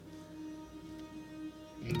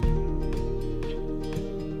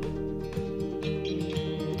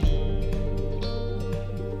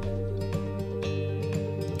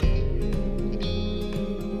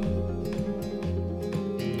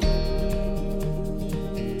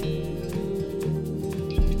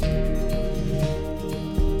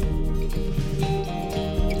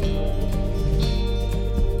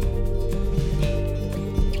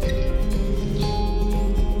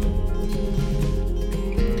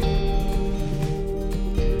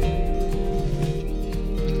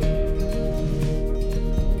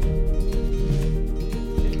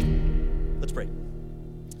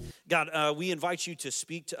God, we invite you to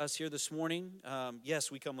speak to us here this morning. Yes,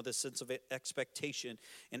 we come with a sense of expectation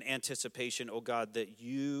and anticipation, oh God, that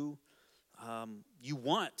you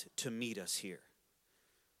want to meet us here.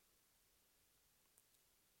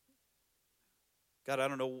 God, I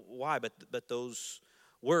don't know why, but those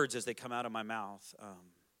words as they come out of my mouth,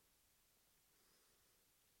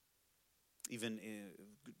 even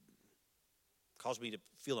cause me to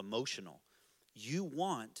feel emotional. You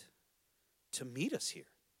want to meet us here.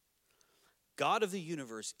 God of the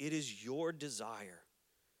universe, it is your desire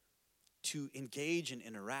to engage and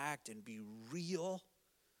interact and be real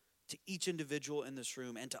to each individual in this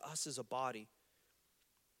room and to us as a body.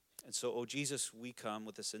 And so, oh Jesus, we come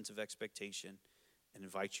with a sense of expectation and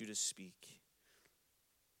invite you to speak.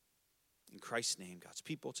 In Christ's name, God's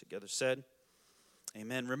people together said,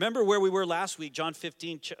 amen. Remember where we were last week, John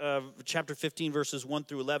 15, chapter 15, verses 1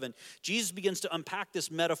 through 11. Jesus begins to unpack this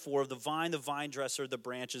metaphor of the vine dresser, the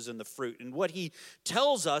branches, and the fruit. And what he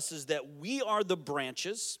tells us is that we are the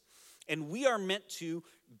branches, and we are meant to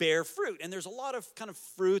bear fruit. And there's a lot of kind of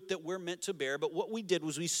fruit that we're meant to bear, but what we did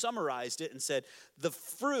was we summarized it and said, the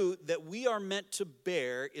fruit that we are meant to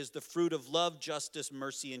bear is the fruit of love, justice,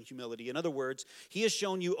 mercy, and humility. In other words, he has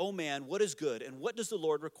shown you, oh man, what is good, and what does the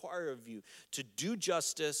Lord require of you? To do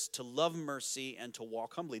justice, to love mercy, and to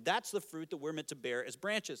walk humbly. That's the fruit that we're meant to bear as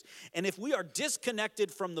branches. And if we are disconnected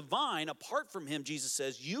from the vine, apart from him, Jesus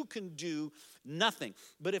says, you can do nothing.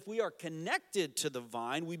 But if we are connected to the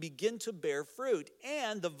vine, we begin to bear fruit.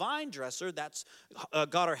 And the vine dresser, that's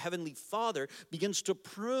God our Heavenly Father, begins to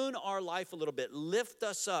prune our life a little bit, lift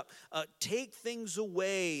us up, take things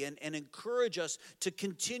away, and encourage us to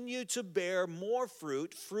continue to bear more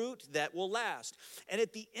fruit that will last. And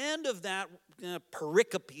at the end of that,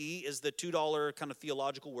 pericope is the $2 kind of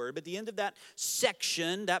theological word, but at the end of that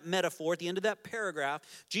section, that metaphor, at the end of that paragraph,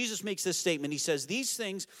 Jesus makes this statement. He says, these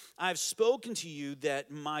things I've spoken to you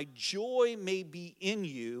that my joy may be in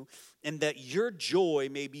you and that your joy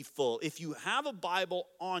may be full. If you have a Bible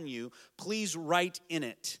on you, please write in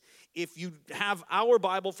it. If you have our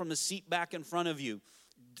Bible from the seat back in front of you,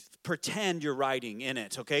 pretend you're writing in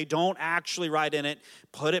it, okay? Don't actually write in it.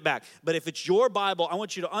 Put it back. But if it's your Bible, I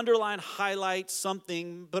want you to underline, highlight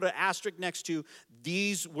something, put an asterisk next to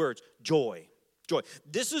these words, joy. Joy.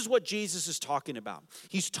 This is what Jesus is talking about.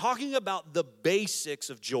 He's talking about the basics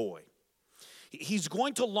of joy. He's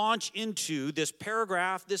going to launch into this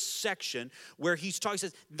paragraph, this section, where he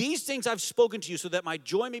says, these things I've spoken to you so that my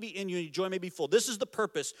joy may be in you and your joy may be full. This is the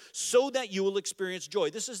purpose, so that you will experience joy.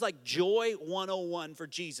 This is like joy 101 for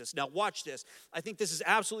Jesus. Now watch this. I think this is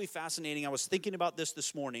absolutely fascinating. I was thinking about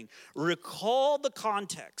this morning. Recall the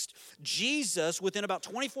context. Jesus, within about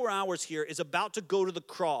 24 hours here, is about to go to the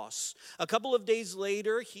cross. A couple of days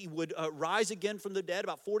later, he would rise again from the dead.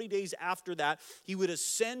 About 40 days after that, he would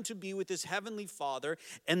ascend to be with his heavenly Father,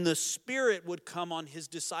 and the Spirit would come on his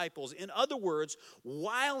disciples. In other words,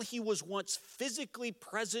 while he was once physically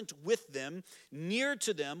present with them, near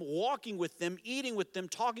to them, walking with them, eating with them,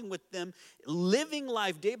 talking with them, living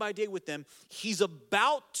life day by day with them, he's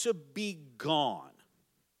about to be gone.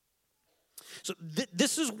 So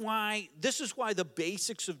this is why the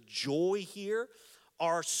basics of joy here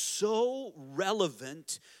are so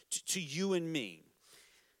relevant to you and me.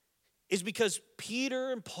 Is because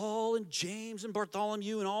Peter and Paul and James and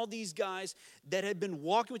Bartholomew and all these guys that had been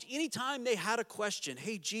walking with, anytime they had a question,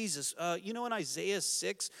 hey, Jesus, in Isaiah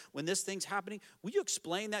 6, when this thing's happening, will you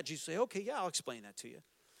explain that? Jesus say, okay, yeah, I'll explain that to you.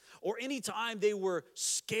 Or anytime they were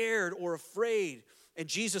scared or afraid and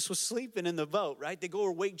Jesus was sleeping in the boat, right? They go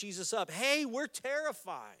or wake Jesus up. Hey, we're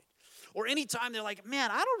terrified. Or anytime they're like,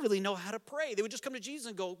 man, I don't really know how to pray. They would just come to Jesus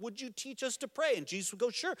and go, would you teach us to pray? And Jesus would go,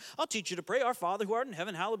 sure, I'll teach you to pray. Our Father who art in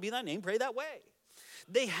heaven, hallowed be thy name. Pray that way.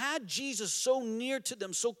 They had Jesus so near to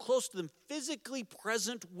them, so close to them, physically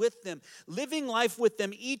present with them, living life with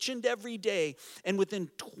them each and every day. And within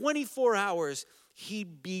 24 hours,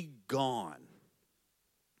 he'd be gone.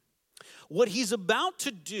 What he's about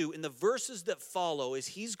to do in the verses that follow is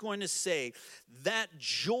he's going to say that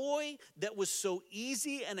joy that was so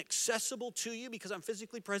easy and accessible to you because I'm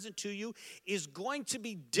physically present to you is going to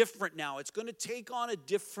be different now. It's going to take on a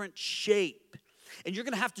different shape. And you're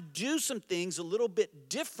going to have to do some things a little bit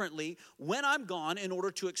differently when I'm gone in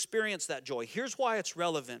order to experience that joy. Here's why it's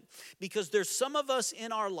relevant. Because there's some of us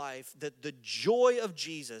in our life that the joy of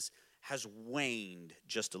Jesus has waned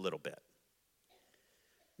just a little bit.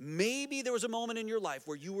 Maybe there was a moment in your life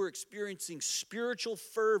where you were experiencing spiritual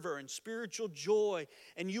fervor and spiritual joy,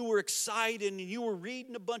 and you were excited, and you were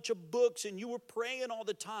reading a bunch of books, and you were praying all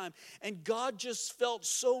the time, and God just felt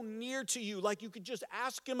so near to you, like you could just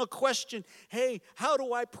ask him a question. Hey, how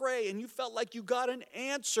do I pray? And you felt like you got an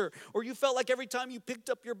answer, or you felt like every time you picked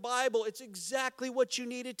up your Bible, it's exactly what you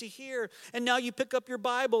needed to hear. And now you pick up your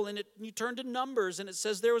Bible, and you turn to Numbers, and it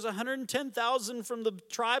says there was 110,000 from the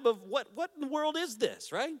tribe of what in the world is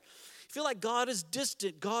this, right? You feel like God is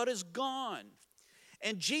distant, God is gone.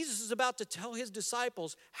 And Jesus is about to tell his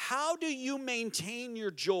disciples, how do you maintain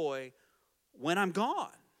your joy when I'm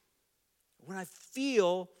gone? When I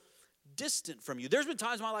feel distant from you. There's been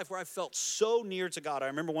times in my life where I felt so near to God. I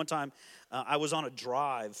remember one time I was on a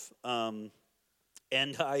drive, and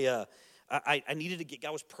I needed to get,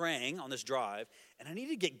 I was praying on this drive, and I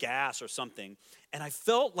needed to get gas or something, and I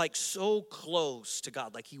felt like so close to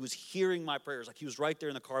God, like he was hearing my prayers, like he was right there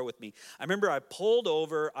in the car with me. I remember I pulled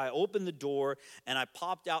over, I opened the door, and I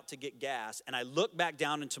popped out to get gas, and I looked back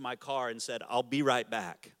down into my car and said, I'll be right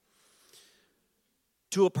back.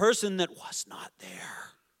 To a person that was not there.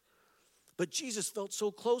 But Jesus felt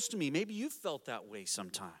so close to me. Maybe you felt that way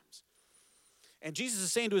sometimes. And Jesus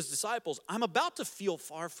is saying to his disciples, I'm about to feel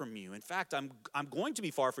far from you. In fact, I'm going to be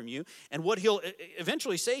far from you. And what he'll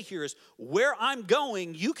eventually say here is, where I'm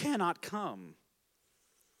going, you cannot come.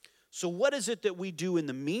 So what is it that we do in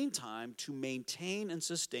the meantime to maintain and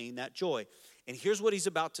sustain that joy? And here's what he's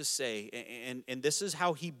about to say. And this is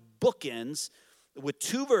how he bookends, with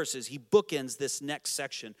two verses, he bookends this next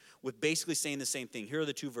section with basically saying the same thing. Here are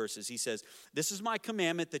the two verses. He says, this is my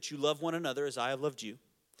commandment, that you love one another as I have loved you.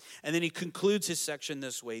 And then he concludes his section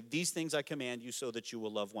this way. These things I command you so that you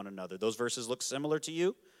will love one another. Those verses look similar to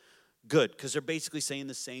you? Good, because they're basically saying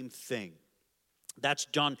the same thing. That's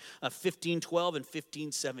John 15:12 and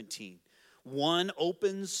 15:17. One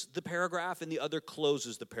opens the paragraph and the other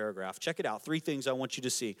closes the paragraph. Check it out. Three things I want you to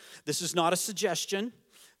see. This is not a suggestion.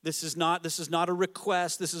 This is not a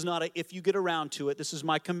request. This is not a if you get around to it. This is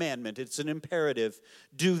my commandment. It's an imperative.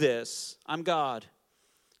 Do this. I'm God.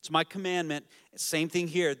 It's my commandment. Same thing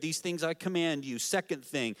here. These things I command you. Second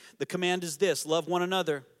thing, the command is this: love one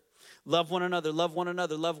another. Love one another. Love one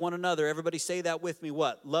another. Love one another. Everybody say that with me.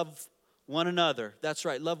 What? Love one another. That's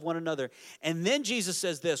right. Love one another. And then Jesus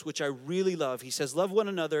says this, which I really love. He says, love one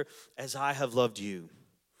another as I have loved you.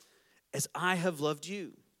 As I have loved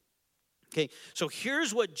you. Okay, so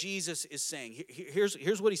here's what Jesus is saying.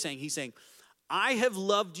 Here's what he's saying. He's saying, I have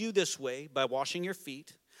loved you this way by washing your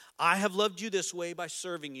feet. I have loved you this way by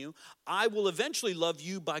serving you. I will eventually love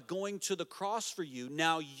you by going to the cross for you.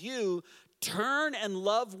 Now you turn and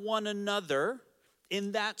love one another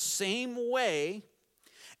in that same way.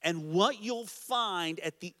 And what you'll find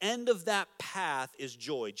at the end of that path is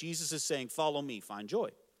joy. Jesus is saying, follow me, find joy.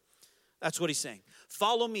 That's what he's saying.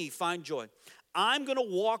 Follow me, find joy. I'm going to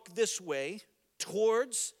walk this way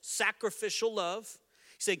towards sacrificial love.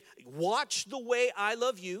 He's saying, watch the way I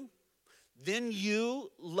love you. Then you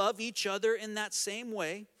love each other in that same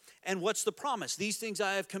way. And what's the promise? These things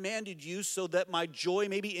I have commanded you so that my joy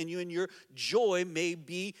may be in you and your joy may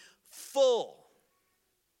be full.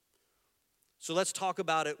 So let's talk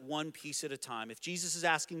about it one piece at a time. If Jesus is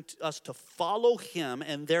asking us to follow him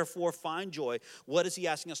and therefore find joy, what is he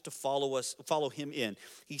asking us to follow him in?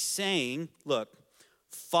 He's saying, look,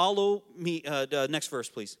 follow me. Next verse,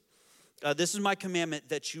 please. This is my commandment,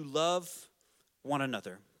 that you love one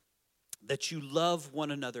another. That you love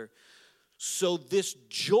one another. So this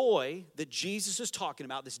joy that Jesus is talking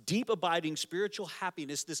about, this deep abiding spiritual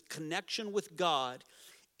happiness, this connection with God,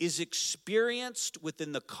 is experienced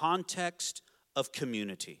within the context of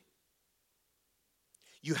community.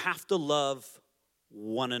 You have to love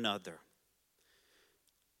one another.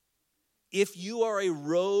 If you are a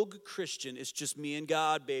rogue Christian, it's just me and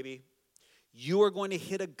God, baby, you are going to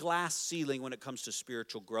hit a glass ceiling when it comes to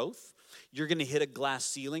spiritual growth. You're going to hit a glass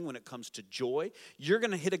ceiling when it comes to joy. You're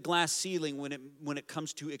going to hit a glass ceiling when it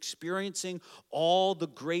comes to experiencing all the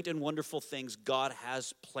great and wonderful things God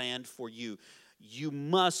has planned for you. You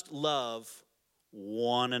must love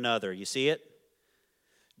one another. You see it?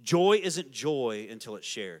 Joy isn't joy until it's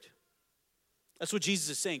shared. That's what Jesus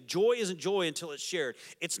is saying. Joy isn't joy until it's shared.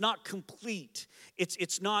 It's not complete.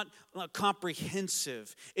 It's not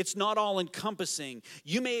comprehensive. It's not all-encompassing.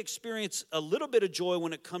 You may experience a little bit of joy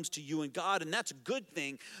when it comes to you and God, and that's a good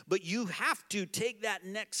thing, but you have to take that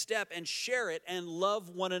next step and share it and love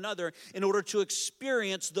one another in order to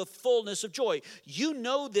experience the fullness of joy. You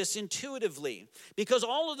know this intuitively because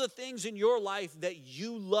all of the things in your life that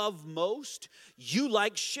you love most, you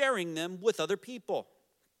like sharing them with other people.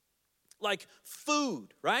 Like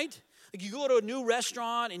food, right? Like you go to a new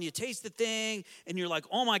restaurant and you taste the thing and you're like,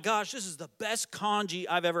 oh my gosh, this is the best congee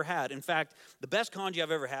I've ever had. In fact, the best congee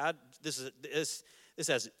I've ever had, this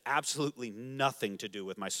has absolutely nothing to do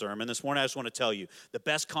with my sermon this morning. I just want to tell you, the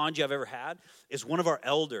best congee I've ever had is one of our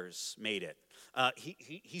elders made it.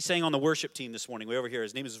 He sang on the worship team this morning, way over here.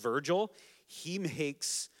 His name is Virgil. He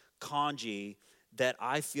makes congee that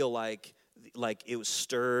I feel like it was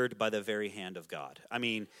stirred by the very hand of God. I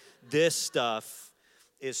mean, this stuff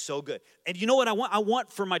is so good. And you know what I want? I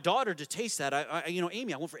want for my daughter to taste that.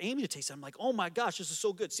 Amy, I want for Amy to taste that. I'm like, oh my gosh, this is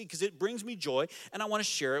so good. See, because it brings me joy, and I want to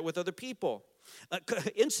share it with other people.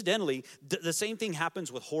 Incidentally, the same thing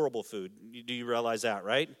happens with horrible food. Do you realize that,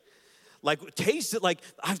 right? Like, taste it. Like,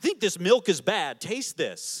 I think this milk is bad. Taste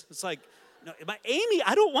this. It's like, no, Amy,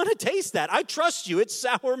 I don't want to taste that. I trust you. It's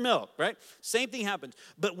sour milk, right? Same thing happens.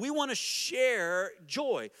 But we want to share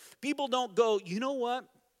joy. People don't go, you know what?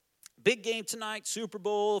 Big game tonight, Super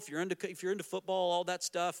Bowl, if you're into football, all that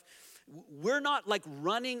stuff. We're not like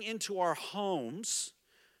running into our homes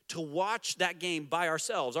to watch that game by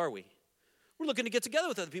ourselves, are we? We're looking to get together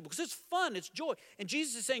with other people because it's fun, it's joy. And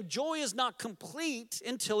Jesus is saying joy is not complete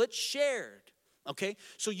until it's shared. Okay?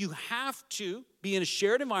 So you have to be in a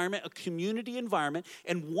shared environment, a community environment,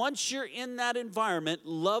 and once you're in that environment,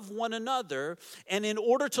 love one another. And in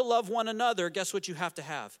order to love one another, guess what you have to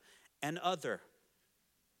have? An other.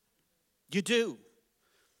 You do.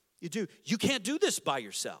 You do. You can't do this by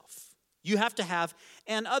yourself. You have to have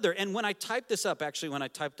an other. And when I typed this up, actually, when I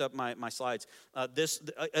typed up my slides,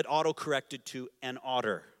 it auto-corrected to an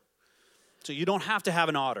otter. So you don't have to have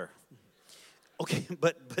an otter. Okay,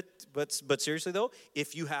 but seriously though,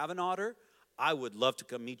 if you have an otter, I would love to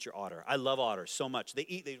come meet your otter. I love otters so much.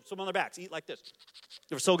 They swim on their backs, eat like this.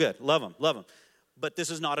 They're so good. Love them. But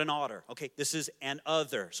this is not an otter, okay? This is an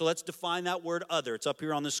other. So let's define that word other. It's up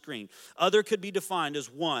here on the screen. Other could be defined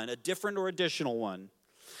as one, a different or additional one.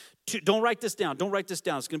 Two, don't write this down. It's going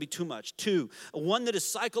to be too much. Two, one that is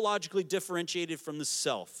psychologically differentiated from the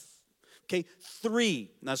self. Okay,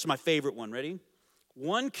 three, that's my favorite one. Ready?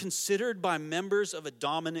 One considered by members of a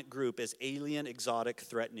dominant group as alien, exotic,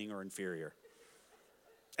 threatening, or inferior.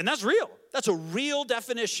 And that's real. That's a real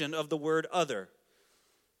definition of the word other.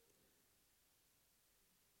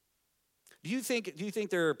 Do you think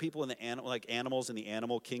there are people in the animals in the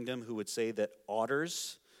animal kingdom who would say that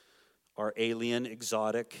otters are alien,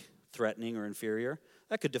 exotic, threatening, or inferior?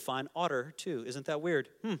 That could define otter too. Isn't that weird?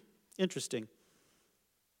 Interesting.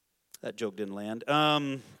 That joke didn't land.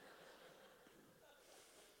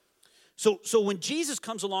 So when Jesus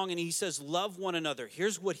comes along and he says, love one another,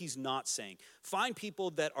 here's what he's not saying. Find people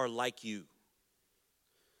that are like you.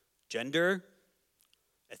 Gender,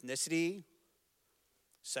 ethnicity,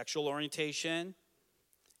 sexual orientation,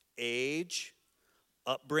 age,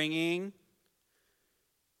 upbringing,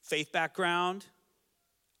 faith background,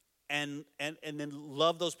 and then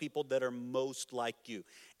love those people that are most like you.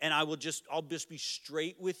 And I'll just be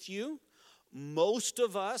straight with you. Most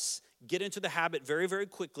of us get into the habit very, very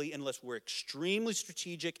quickly, unless we're extremely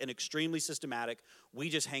strategic and extremely systematic. We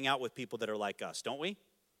just hang out with people that are like us, don't we?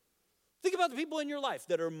 Think about the people in your life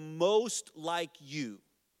that are most like you.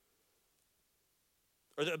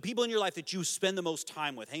 Or the people in your life that you spend the most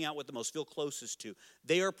time with, hang out with the most, feel closest to.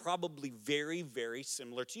 They are probably very, very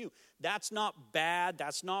similar to you. That's not bad.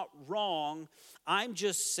 That's not wrong. I'm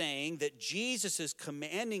just saying that Jesus is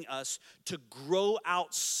commanding us to grow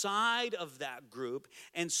outside of that group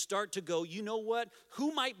and start to go, you know what?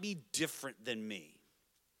 Who might be different than me?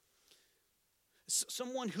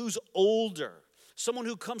 Someone who's older. Someone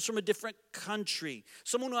who comes from a different country,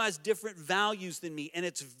 someone who has different values than me, and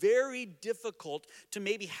it's very difficult to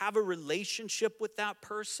maybe have a relationship with that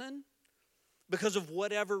person because of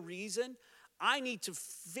whatever reason. I need to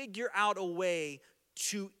figure out a way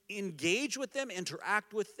to engage with them,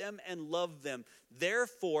 interact with them, and love them.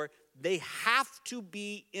 Therefore, they have to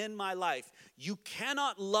be in my life. You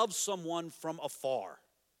cannot love someone from afar.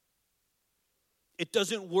 It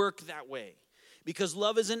doesn't work that way. Because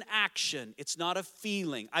love is an action. It's not a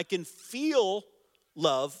feeling. I can feel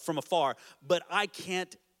love from afar, but I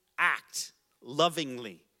can't act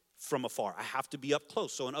lovingly from afar. I have to be up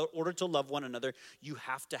close. So in order to love one another, you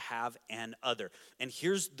have to have an other. And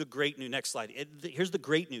here's the great news. Next slide. Here's the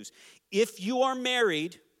great news. If you are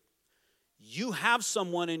married, you have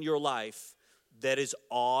someone in your life that is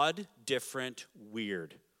odd, different,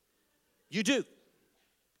 weird. You do.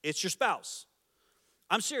 It's your spouse.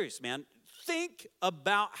 I'm serious, man. Think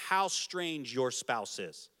about how strange your spouse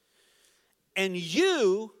is. And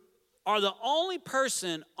you are the only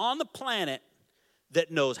person on the planet that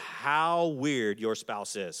knows how weird your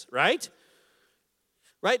spouse is, right?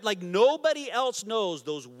 right? Like nobody else knows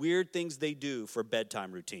those weird things they do for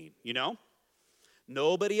bedtime routine, you know?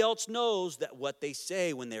 Nobody else knows that what they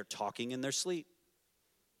say when they're talking in their sleep.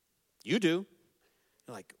 You do.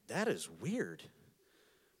 You're like, that is weird.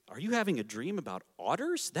 Are you having a dream about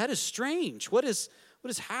otters? That is strange. What is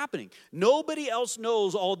happening? Nobody else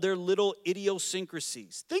knows all their little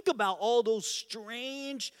idiosyncrasies. Think about all those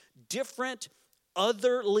strange, different,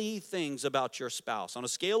 otherly things about your spouse. On a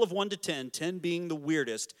scale of 1 to 10, 10 being the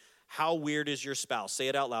weirdest, how weird is your spouse? Say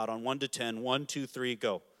it out loud on 1 to 10. 1, 2, 3,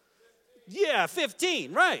 go. Yeah,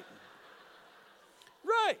 15, right.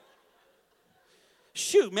 Right.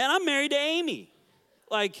 Shoot, man, I'm married to Amy.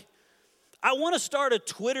 Like, I want to start a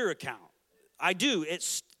Twitter account. I do.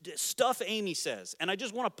 It's stuff Amy says. And I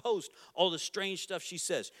just want to post all the strange stuff she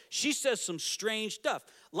says. She says some strange stuff.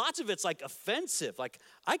 Lots of it's like offensive. Like,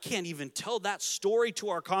 I can't even tell that story to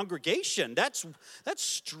our congregation. That's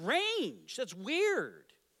strange. That's weird.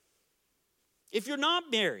 If you're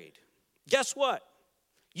not married, guess what?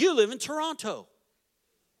 You live in Toronto.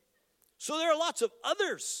 So there are lots of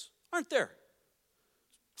others, aren't there?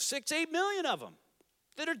 6, 8 million of them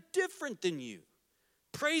that are different than you.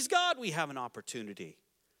 Praise God we have an opportunity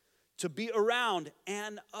to be around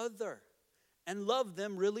an other and love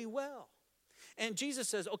them really well. And Jesus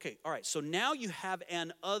says, okay, all right, so now you have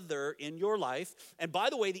an other in your life. And by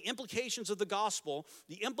the way, the implications of the gospel,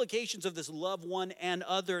 the implications of this love one and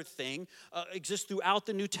other thing exist throughout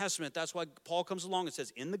the New Testament. That's why Paul comes along and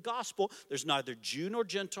says, in the gospel, there's neither Jew nor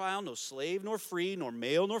Gentile, no slave nor free, nor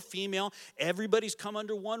male nor female. Everybody's come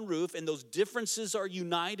under one roof, and those differences are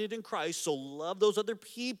united in Christ. So love those other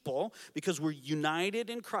people because we're united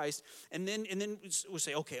in Christ. And then we'll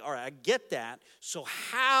say, okay, all right, I get that. So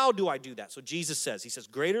how do I do that? So Jesus says, he says,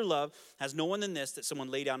 greater love has no one than this, that someone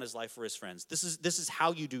lay down his life for his friends. This is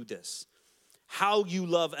how you do this. How you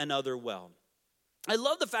love another well. I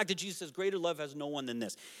love the fact that Jesus says, greater love has no one than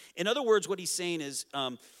this. In other words, what he's saying is,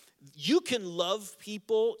 you can love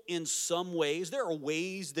people in some ways. There are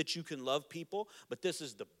ways that you can love people, but this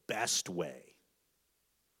is the best way.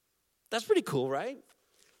 That's pretty cool, right?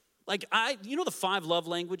 Like, you know the 5 love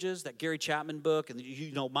languages, that Gary Chapman book? And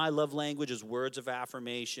you know, my love language is words of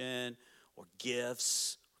affirmation, or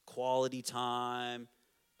gifts, quality time,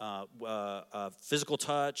 physical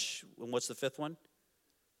touch. And what's the 5th one?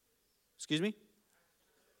 Excuse me?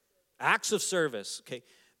 Acts of service. Okay.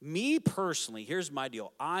 Me personally, here's my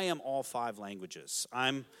deal. I am all 5 languages.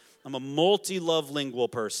 I'm a multi-love lingual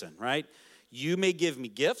person, right? You may give me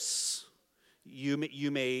gifts. You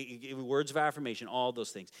may give words of affirmation, all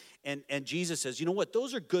those things. And Jesus says, you know what?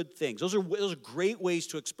 Those are good things. Those are great ways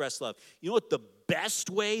to express love. You know what the best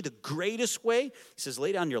way, the greatest way? He says,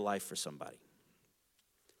 lay down your life for somebody.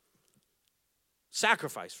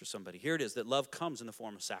 Sacrifice for somebody. Here it is, that love comes in the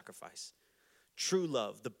form of sacrifice. True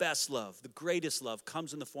love, the best love, the greatest love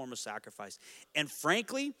comes in the form of sacrifice. And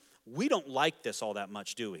frankly, we don't like this all that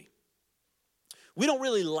much, do we? We don't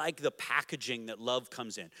really like the packaging that love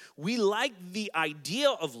comes in. We like the idea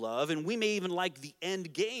of love, and we may even like the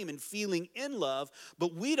end game and feeling in love,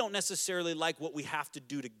 but we don't necessarily like what we have to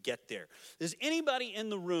do to get there. Does anybody in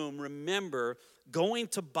the room remember going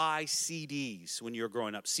to buy CDs when you were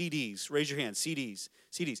growing up? CDs, raise your hand, CDs.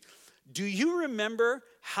 Do you remember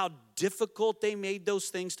how difficult they made those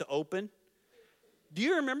things to open? Do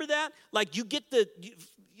you remember that? Like, you get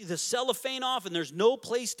the cellophane off and there's no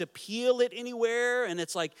place to peel it anywhere, and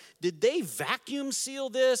it's like, did they vacuum seal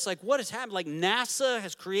this? Like, what has happened? Like, NASA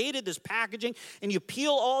has created this packaging, and you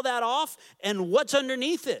peel all that off, and what's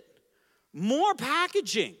underneath it? More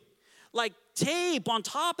packaging, like tape on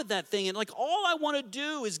top of that thing, and like, all I want to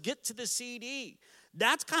do is get to the CD.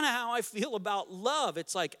 That's kind of how I feel about love.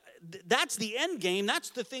 It's like, that's the end game. That's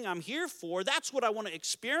the thing I'm here for. That's what I want to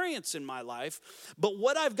experience in my life. But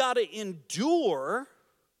what I've got to endure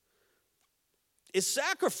is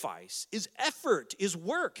sacrifice, is effort, is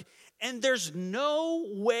work. And there's no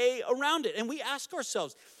way around it. And we ask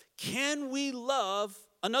ourselves, can we love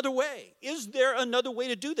another way? Is there another way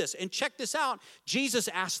to do this? And check this out. Jesus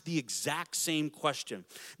asked the exact same question,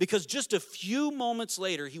 because just a few moments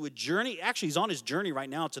later, he would journey. Actually, he's on his journey right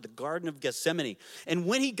now to the Garden of Gethsemane. And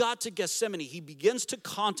when he got to Gethsemane, he begins to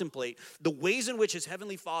contemplate the ways in which his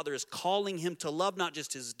heavenly Father is calling him to love not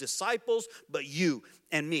just his disciples, but you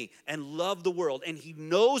and me, and love the world. And he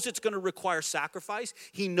knows it's going to require sacrifice.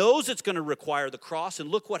 He knows it's going to require the cross.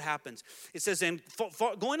 And look what happens. It says, and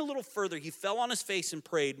going a little further, he fell on his face and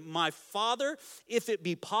prayed, my Father, if it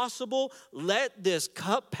be possible, let this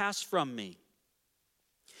cup pass from me.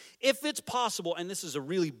 If it's possible, and this is a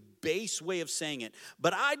really base way of saying it,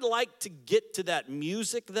 but I'd like to get to that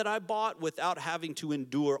music that I bought without having to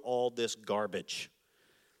endure all this garbage.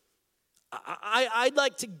 I'd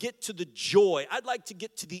like to get to the joy. I'd like to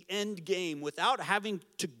get to the end game without having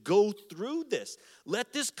to go through this.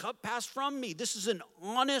 Let this cup pass from me. This is an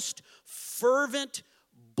honest, fervent,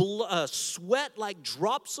 sweat like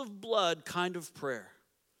drops of blood kind of prayer.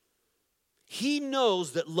 He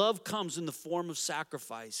knows that love comes in the form of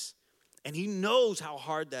sacrifice, and he knows how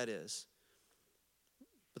hard that is.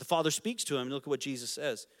 But the Father speaks to him. Look at what Jesus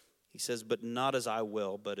says. He says, but not as I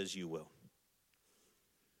will, but as you will.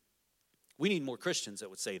 We need more Christians that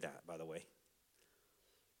would say that, by the way.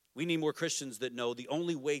 We need more Christians that know the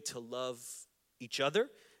only way to love each other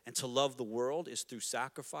and to love the world is through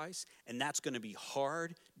sacrifice. And that's going to be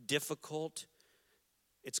hard, difficult.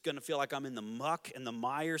 It's going to feel like I'm in the muck and the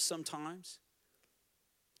mire sometimes.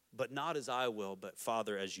 But not as I will, but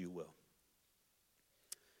Father, as you will.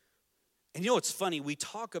 And you know what's funny? We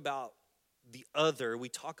talk about the other. We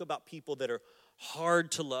talk about people that are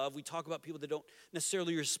hard to love. We talk about people that don't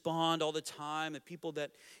necessarily respond all the time, and people that,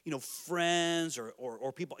 friends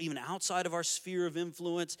or people even outside of our sphere of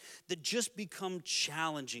influence that just become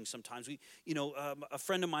challenging sometimes. A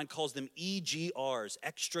friend of mine calls them EGRs,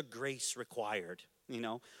 extra grace required.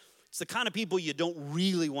 It's the kind of people you don't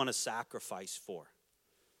really want to sacrifice for.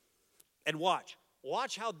 And watch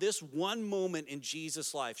how this one moment in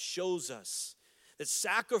Jesus' life shows us that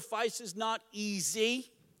sacrifice is not easy.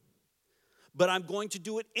 But I'm going to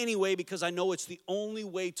do it anyway because I know it's the only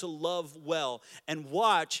way to love well. And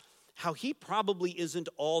watch how he probably isn't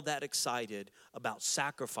all that excited about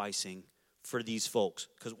sacrificing for these folks.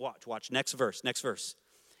 Because watch, next verse.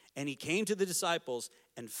 And he came to the disciples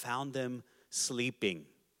and found them sleeping.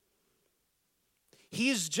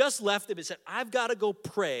 He's just left them and said, I've got to go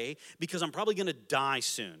pray because I'm probably going to die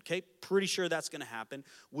soon. Okay, pretty sure that's going to happen.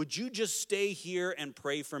 Would you just stay here and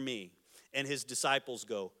pray for me? And his disciples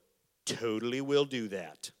go, totally will do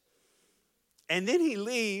that. And then he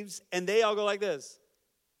leaves, and they all go like this.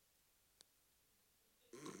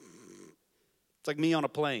 It's like me on a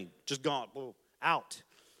plane, just gone, boom, out.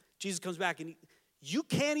 Jesus comes back, and you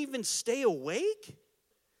can't even stay awake?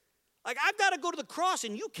 Like, I've got to go to the cross,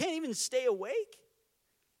 and you can't even stay awake?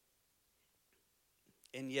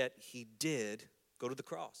 And yet, he did go to the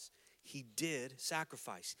cross. He did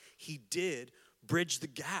sacrifice. He did bridge the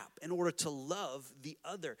gap in order to love the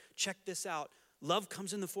other. Check this out. Love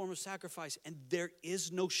comes in the form of sacrifice, and there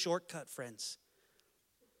is no shortcut, friends.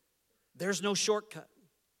 There's no shortcut.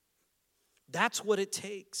 That's what it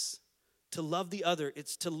takes to love the other.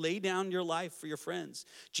 It's to lay down your life for your friends.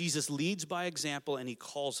 Jesus leads by example, and he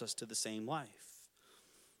calls us to the same life.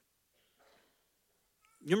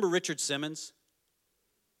 You remember Richard Simmons?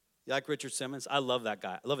 You like Richard Simmons? I love that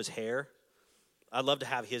guy. I love his hair. I'd love to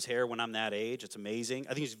have his hair when I'm that age. It's amazing. I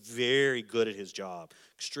think he's very good at his job,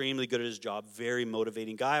 extremely good at his job, very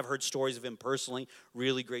motivating guy. I've heard stories of him personally,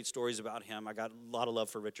 really great stories about him. I got a lot of love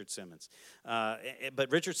for Richard Simmons.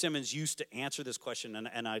 But Richard Simmons used to answer this question,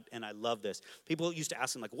 and I love this. People used to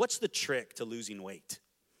ask him, like, what's the trick to losing weight?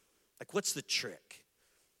 Like, what's the trick?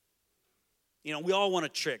 We all want a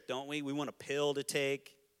trick, don't we? We want a pill to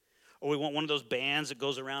take, or we want one of those bands that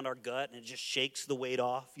goes around our gut and it just shakes the weight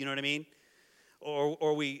off. You know what I mean? Or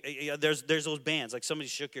there's those bands, like somebody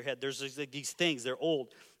shook your head. There's these things, they're old,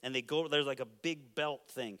 and they go, there's like a big belt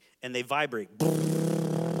thing, and they vibrate.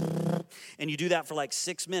 And you do that for like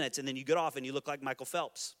 6 minutes, and then you get off, and you look like Michael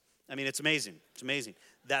Phelps. I mean, it's amazing. It's amazing.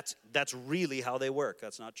 That's really how they work.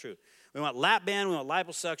 That's not true. We want lap band, we want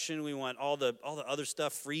liposuction, we want all the other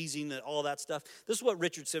stuff, freezing, all that stuff. This is what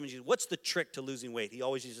Richard Simmons used. What's the trick to losing weight? He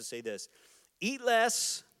always used to say this: eat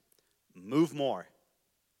less, move more.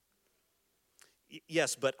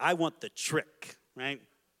 Yes, but I want the trick, right?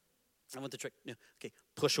 I want the trick. Okay,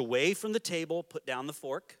 push away from the table, put down the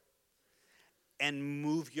fork, and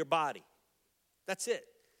move your body. That's it.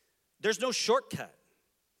 There's no shortcut.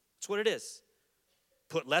 That's what it is.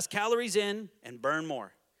 Put less calories in and burn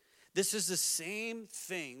more. This is the same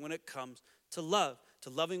thing when it comes to love, to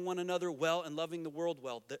loving one another well and loving the world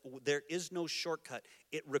well. There is no shortcut.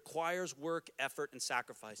 It requires work, effort, and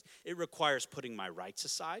sacrifice. It requires putting my rights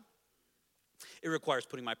aside. It requires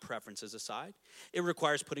putting my preferences aside. It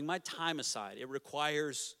requires putting my time aside. It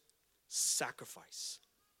requires sacrifice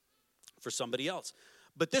for somebody else.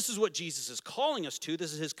 But this is what Jesus is calling us to.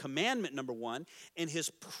 This is his commandment, number one. And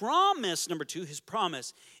his promise, number two, his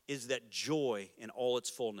promise is that joy in all its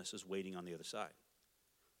fullness is waiting on the other side.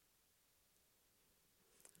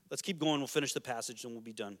 Let's keep going. We'll finish the passage and we'll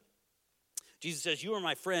be done. Jesus says, you are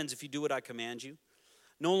my friends if you do what I command you.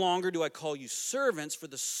 No longer do I call you servants, for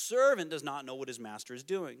the servant does not know what his master is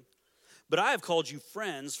doing. But I have called you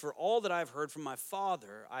friends, for all that I have heard from my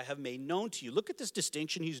Father I have made known to you. Look at this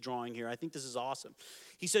distinction he's drawing here. I think this is awesome.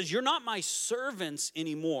 He says, you're not my servants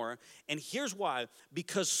anymore, and here's why.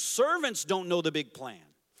 Because servants don't know the big plan.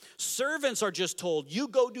 Servants are just told, you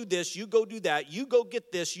go do this, you go do that, you go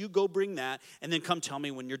get this, you go bring that, and then come tell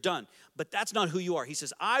me when you're done. But that's not who you are. He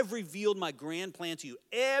says, I've revealed my grand plan to you.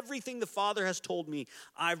 Everything the Father has told me,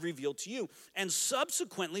 I've revealed to you. And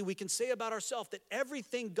subsequently, we can say about ourselves that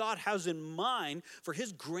everything God has in mind for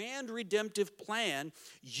his grand redemptive plan,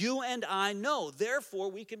 you and I know.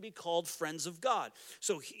 Therefore, we can be called friends of God.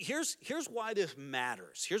 So here's why this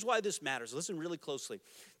matters. Here's why this matters. Listen really closely.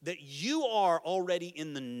 That you are already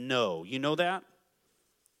in the know. You know that?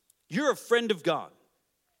 You're a friend of God.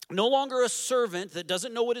 No longer a servant that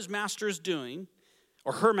doesn't know what his master is doing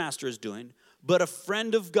or her master is doing, but a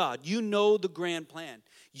friend of God. You know the grand plan.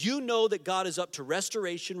 You know that God is up to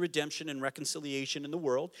restoration, redemption, and reconciliation in the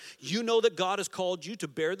world. You know that God has called you to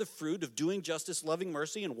bear the fruit of doing justice, loving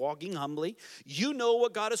mercy, and walking humbly. You know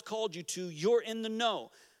what God has called you to. You're in the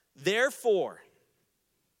know. Therefore,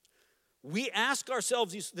 we ask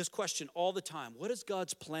ourselves this question all the time. What is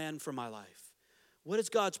God's plan for my life? What is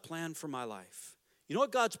God's plan for my life? You know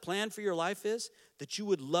what God's plan for your life is? That you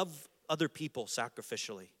would love other people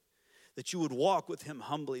sacrificially. That you would walk with him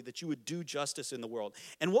humbly. That you would do justice in the world.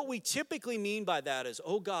 And what we typically mean by that is,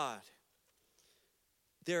 oh God,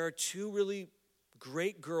 there are two really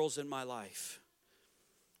great girls in my life.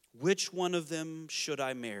 Which one of them should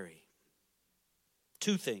I marry?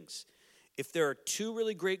 Two things. If there are two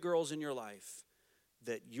really great girls in your life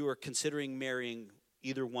that you are considering marrying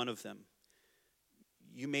either one of them,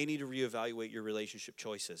 you may need to reevaluate your relationship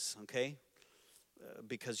choices, okay?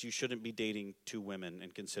 Because you shouldn't be dating two women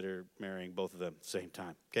and consider marrying both of them at the same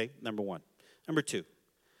time, okay? Number one. Number two,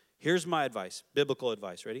 here's my advice, biblical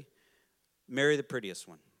advice. Ready? Marry the prettiest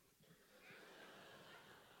one.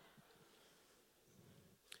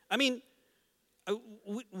 I mean,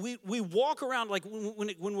 we walk around like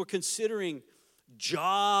when we're considering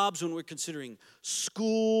jobs, when we're considering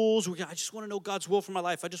schools, I just want to know God's will for my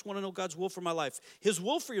life. I just want to know God's will for my life. His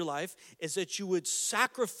will for your life is that you would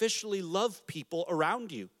sacrificially love people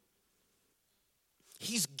around you.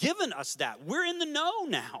 He's given us that. We're in the know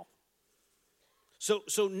now. So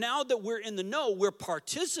now that we're in the know, we're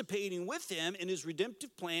participating with him in his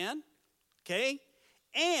redemptive plan, okay?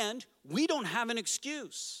 And we don't have an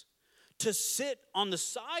excuse to sit on the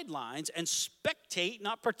sidelines and spectate,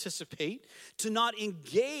 not participate, to not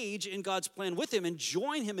engage in God's plan with him and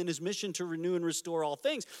join him in his mission to renew and restore all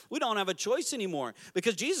things. We don't have a choice anymore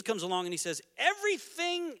because Jesus comes along and he says,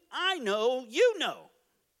 everything I know, you know.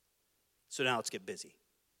 So now let's get busy.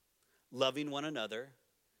 Loving one another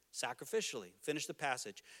sacrificially. Finish the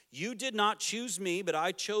passage. You did not choose me, but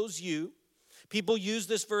I chose you. People use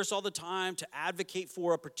this verse all the time to advocate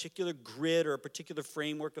for a particular grid or a particular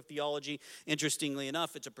framework of theology. Interestingly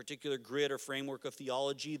enough, it's a particular grid or framework of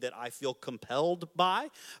theology that I feel compelled by.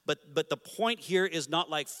 But the point here is not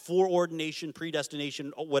like foreordination,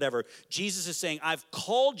 predestination, or whatever. Jesus is saying, I've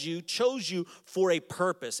called you, chose you for a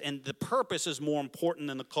purpose. And the purpose is more important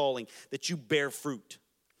than the calling, that you bear fruit.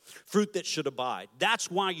 Fruit that should abide. That's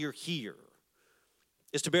why you're here.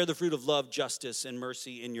 Is to bear the fruit of love, justice, and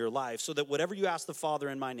mercy in your life, so that whatever you ask the Father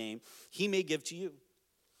in my name, he may give to you.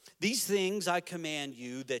 These things I command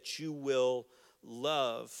you, that you will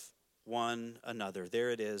love one another. There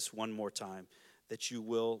it is, one more time, that you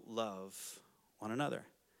will love one another.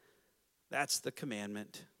 That's the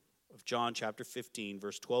commandment of John chapter 15,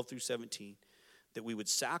 verse 12 through 17, that we would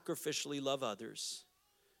sacrificially love others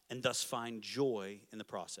and thus find joy in the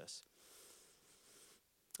process.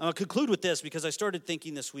 I'll conclude with this because I started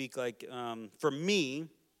thinking this week, like for me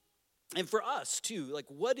and for us too, like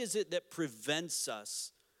what is it that prevents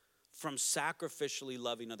us from sacrificially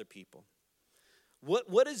loving other people?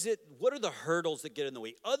 What is it? What are the hurdles that get in the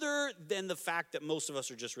way other than the fact that most of us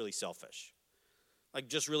are just really selfish, like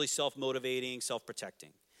just really self-motivating, self-protecting?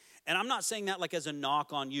 And I'm not saying that like as a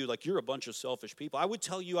knock on you, like you're a bunch of selfish people. I would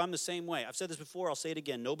tell you I'm the same way. I've said this before. I'll say it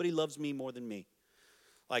again. Nobody loves me more than me.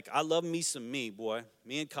 Like, I love me some me, boy.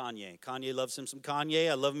 Me and Kanye. Kanye loves him some Kanye.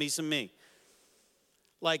 I love me some me.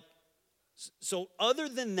 Like, so other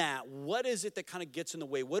than that, what is it that kind of gets in the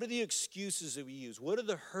way? What are the excuses that we use? What are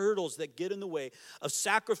the hurdles that get in the way of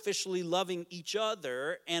sacrificially loving each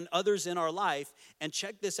other and others in our life? And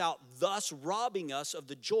check this out, thus robbing us of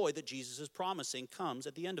the joy that Jesus is promising comes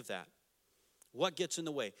at the end of that. What gets in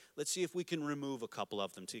the way? Let's see if we can remove a couple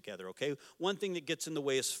of them together, okay? One thing that gets in the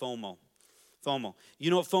way is FOMO. FOMO.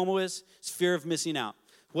 You know what FOMO is? It's fear of missing out.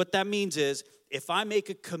 What that means is if I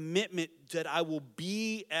make a commitment that I will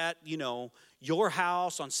be at, your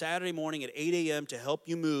house on Saturday morning at 8 a.m. to help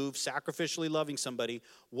you move, sacrificially loving somebody,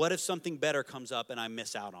 what if something better comes up and I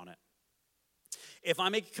miss out on it? If I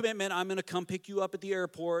make a commitment, I'm going to come pick you up at the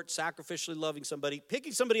airport, sacrificially loving somebody.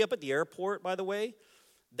 Picking somebody up at the airport, by the way,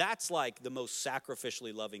 that's like the most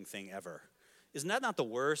sacrificially loving thing ever. Isn't that not the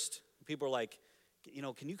worst? People are like,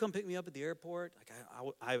 can you come pick me up at the airport?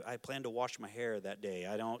 Like I plan to wash my hair that day.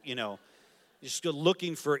 I don't, just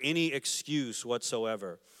looking for any excuse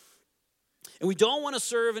whatsoever. And we don't want to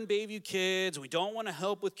serve in Bayview Kids. We don't want to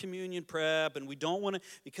help with communion prep. And we don't want to,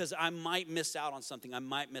 because I might miss out on something.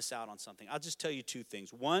 I'll just tell you two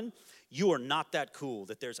things. One, you are not that cool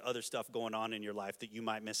that there's other stuff going on in your life that you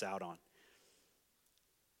might miss out on.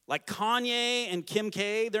 Like Kanye and Kim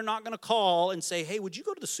K, they're not going to call and say, hey, would you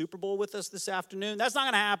go to the Super Bowl with us this afternoon? That's not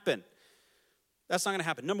going to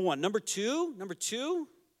happen. Number one. Number two,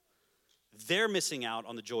 they're missing out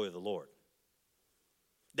on the joy of the Lord.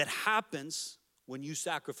 That happens when you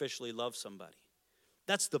sacrificially love somebody.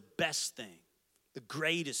 That's the best thing, the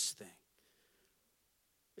greatest thing,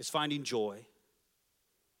 is finding joy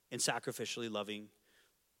in sacrificially loving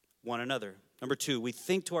one another. Number two, we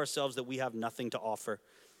think to ourselves that we have nothing to offer.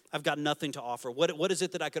 I've got nothing to offer. What is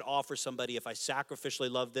it that I could offer somebody if I sacrificially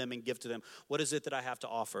love them and give to them? What is it that I have to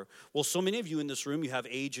offer? Well, so many of you in this room, you have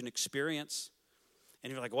age and experience.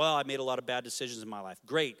 And you're like, well, I made a lot of bad decisions in my life.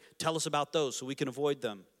 Great. Tell us about those so we can avoid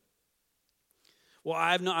them. Well,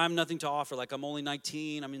 I have nothing to offer. Like, I'm only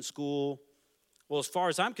 19. I'm in school. Well, as far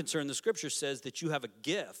as I'm concerned, the scripture says that you have a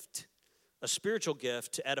gift, a spiritual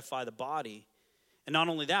gift to edify the body. And not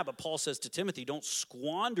only that, but Paul says to Timothy, don't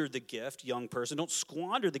squander the gift, young person. Don't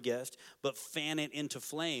squander the gift, but fan it into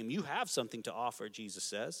flame. You have something to offer, Jesus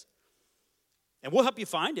says. And we'll help you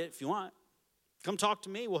find it if you want. Come talk to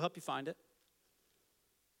me. We'll help you find it.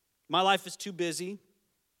 My life is too busy.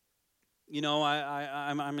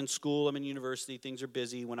 I'm in school. I'm in university. Things are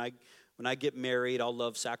busy. When I get married, I'll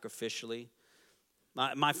love sacrificially.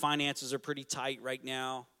 My finances are pretty tight right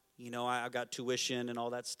now. I've got tuition and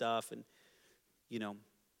all that stuff. And,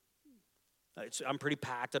 I'm pretty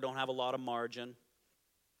packed. I don't have a lot of margin.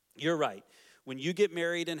 You're right. When you get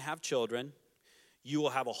married and have children, you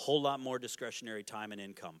will have a whole lot more discretionary time and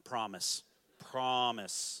income. Promise.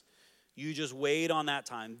 You just wait on that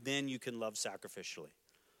time, then you can love sacrificially.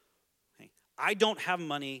 Okay. I don't have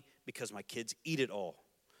money because my kids eat it all.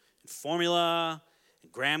 And formula,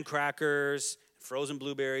 and graham crackers, and frozen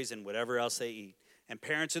blueberries, and whatever else they eat. And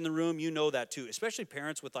parents in the room, you know that too. Especially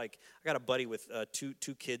parents with I got a buddy with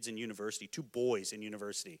two kids in university, 2 boys in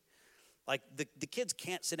university. Like the kids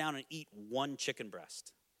can't sit down and eat one chicken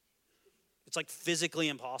breast. It's like physically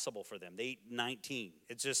impossible for them. They eat 19.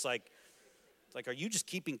 It's just like, are you just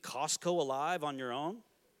keeping Costco alive on your own?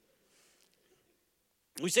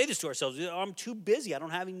 We say this to ourselves, I'm too busy. I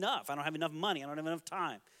don't have enough. I don't have enough money. I don't have enough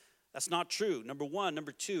time. That's not true. Number one.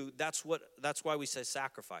 Number two, that's why we say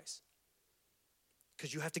sacrifice.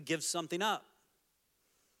 Because you have to give something up.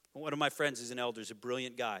 One of my friends is an elder, he's a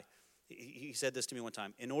brilliant guy. He said this to me one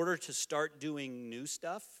time. In order to start doing new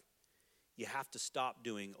stuff, you have to stop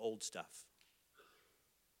doing old stuff.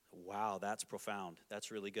 Wow, that's profound.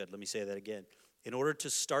 That's really good. Let me say that again. In order to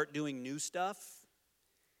start doing new stuff,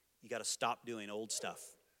 you got to stop doing old stuff.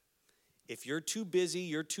 If you're too busy,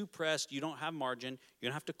 you're too pressed, you don't have margin, you're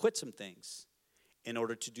going to have to quit some things in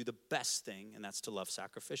order to do the best thing, and that's to love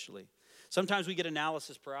sacrificially. Sometimes we get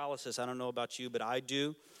analysis paralysis. I don't know about you, but I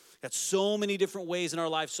do. Got so many different ways in our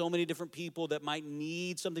life, so many different people that might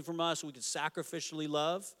need something from us we could sacrificially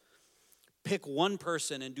love. Pick one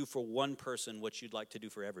person and do for one person what you'd like to do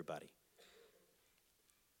for everybody.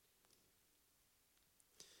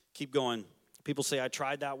 Keep going. People say, I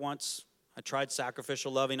tried that once. I tried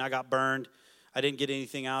sacrificial loving. I got burned. I didn't get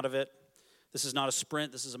anything out of it. This is not a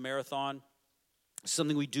sprint. This is a marathon. It's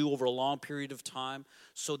something we do over a long period of time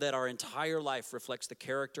so that our entire life reflects the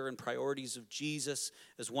character and priorities of Jesus.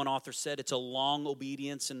 As one author said, it's a long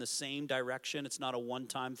obedience in the same direction. It's not a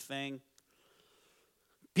one-time thing.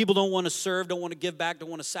 People don't want to serve, don't want to give back, don't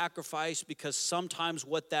want to sacrifice because sometimes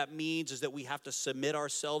what that means is that we have to submit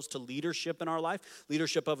ourselves to leadership in our life,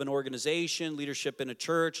 leadership of an organization, leadership in a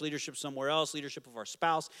church, leadership somewhere else, leadership of our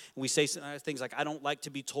spouse. And we say things like, I don't like to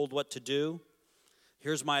be told what to do.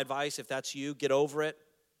 Here's my advice. If that's you, get over it.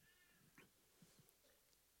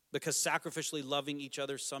 Because sacrificially loving each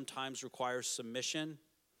other sometimes requires submission.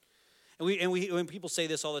 And when people say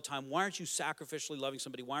this all the time, why aren't you sacrificially loving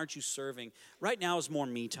somebody? Why aren't you serving? Right now is more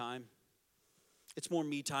me time. It's more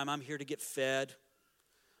me time. I'm here to get fed.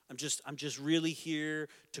 I'm just really here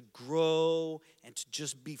to grow and to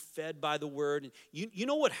just be fed by the word. And you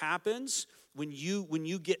know what happens when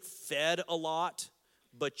you get fed a lot,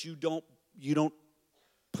 but you don't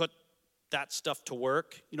put that stuff to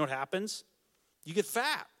work, you know what happens? You get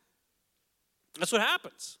fat. That's what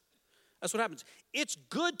happens. That's what happens. It's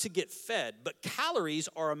good to get fed, but calories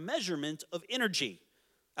are a measurement of energy.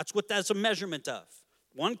 That's what that's a measurement of.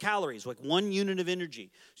 1 calorie is like 1 unit of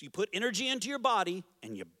energy. So you put energy into your body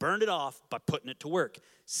and you burn it off by putting it to work.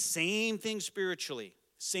 Same thing spiritually.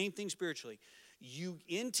 Same thing spiritually. You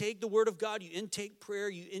intake the word of God, you intake prayer,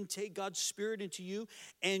 you intake God's Spirit into you,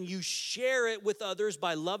 and you share it with others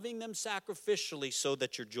by loving them sacrificially so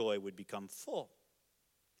that your joy would become full.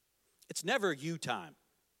 It's never you time.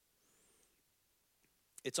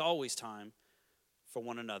 It's always time for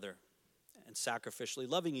one another and sacrificially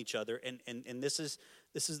loving each other. And this is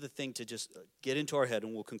the thing to just get into our head,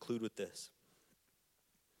 and we'll conclude with this.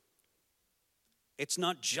 It's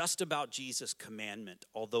not just about Jesus' commandment,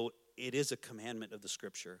 although it is a commandment of the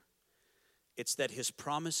Scripture. It's that his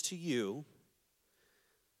promise to you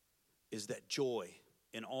is that joy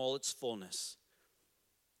in all its fullness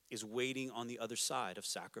is waiting on the other side of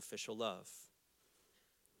sacrificial love.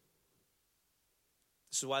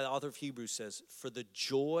 This is why the author of Hebrews says, for the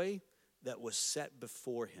joy that was set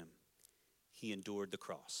before him, he endured the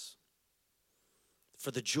cross.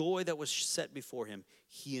 For the joy that was set before him,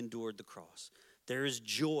 he endured the cross. There is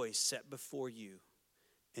joy set before you.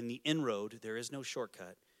 And the inroad, there is no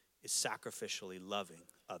shortcut, is sacrificially loving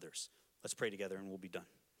others. Let's pray together and we'll be done.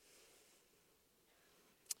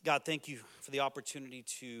 God, thank you for the opportunity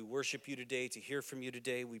to worship you today, to hear from you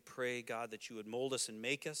today. We pray, God, that you would mold us and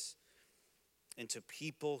make us into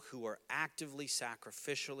people who are actively,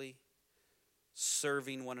 sacrificially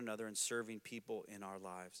serving one another and serving people in our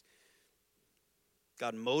lives.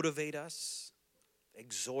 God, motivate us,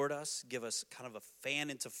 exhort us, give us kind of a fan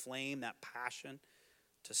into flame, that passion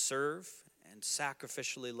to serve and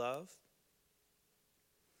sacrificially love.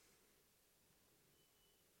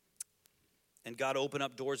 And God, open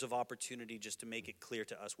up doors of opportunity just to make it clear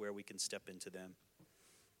to us where we can step into them.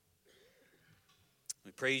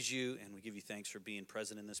 We praise you and we give you thanks for being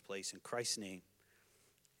present in this place. In Christ's name,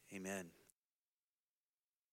 amen.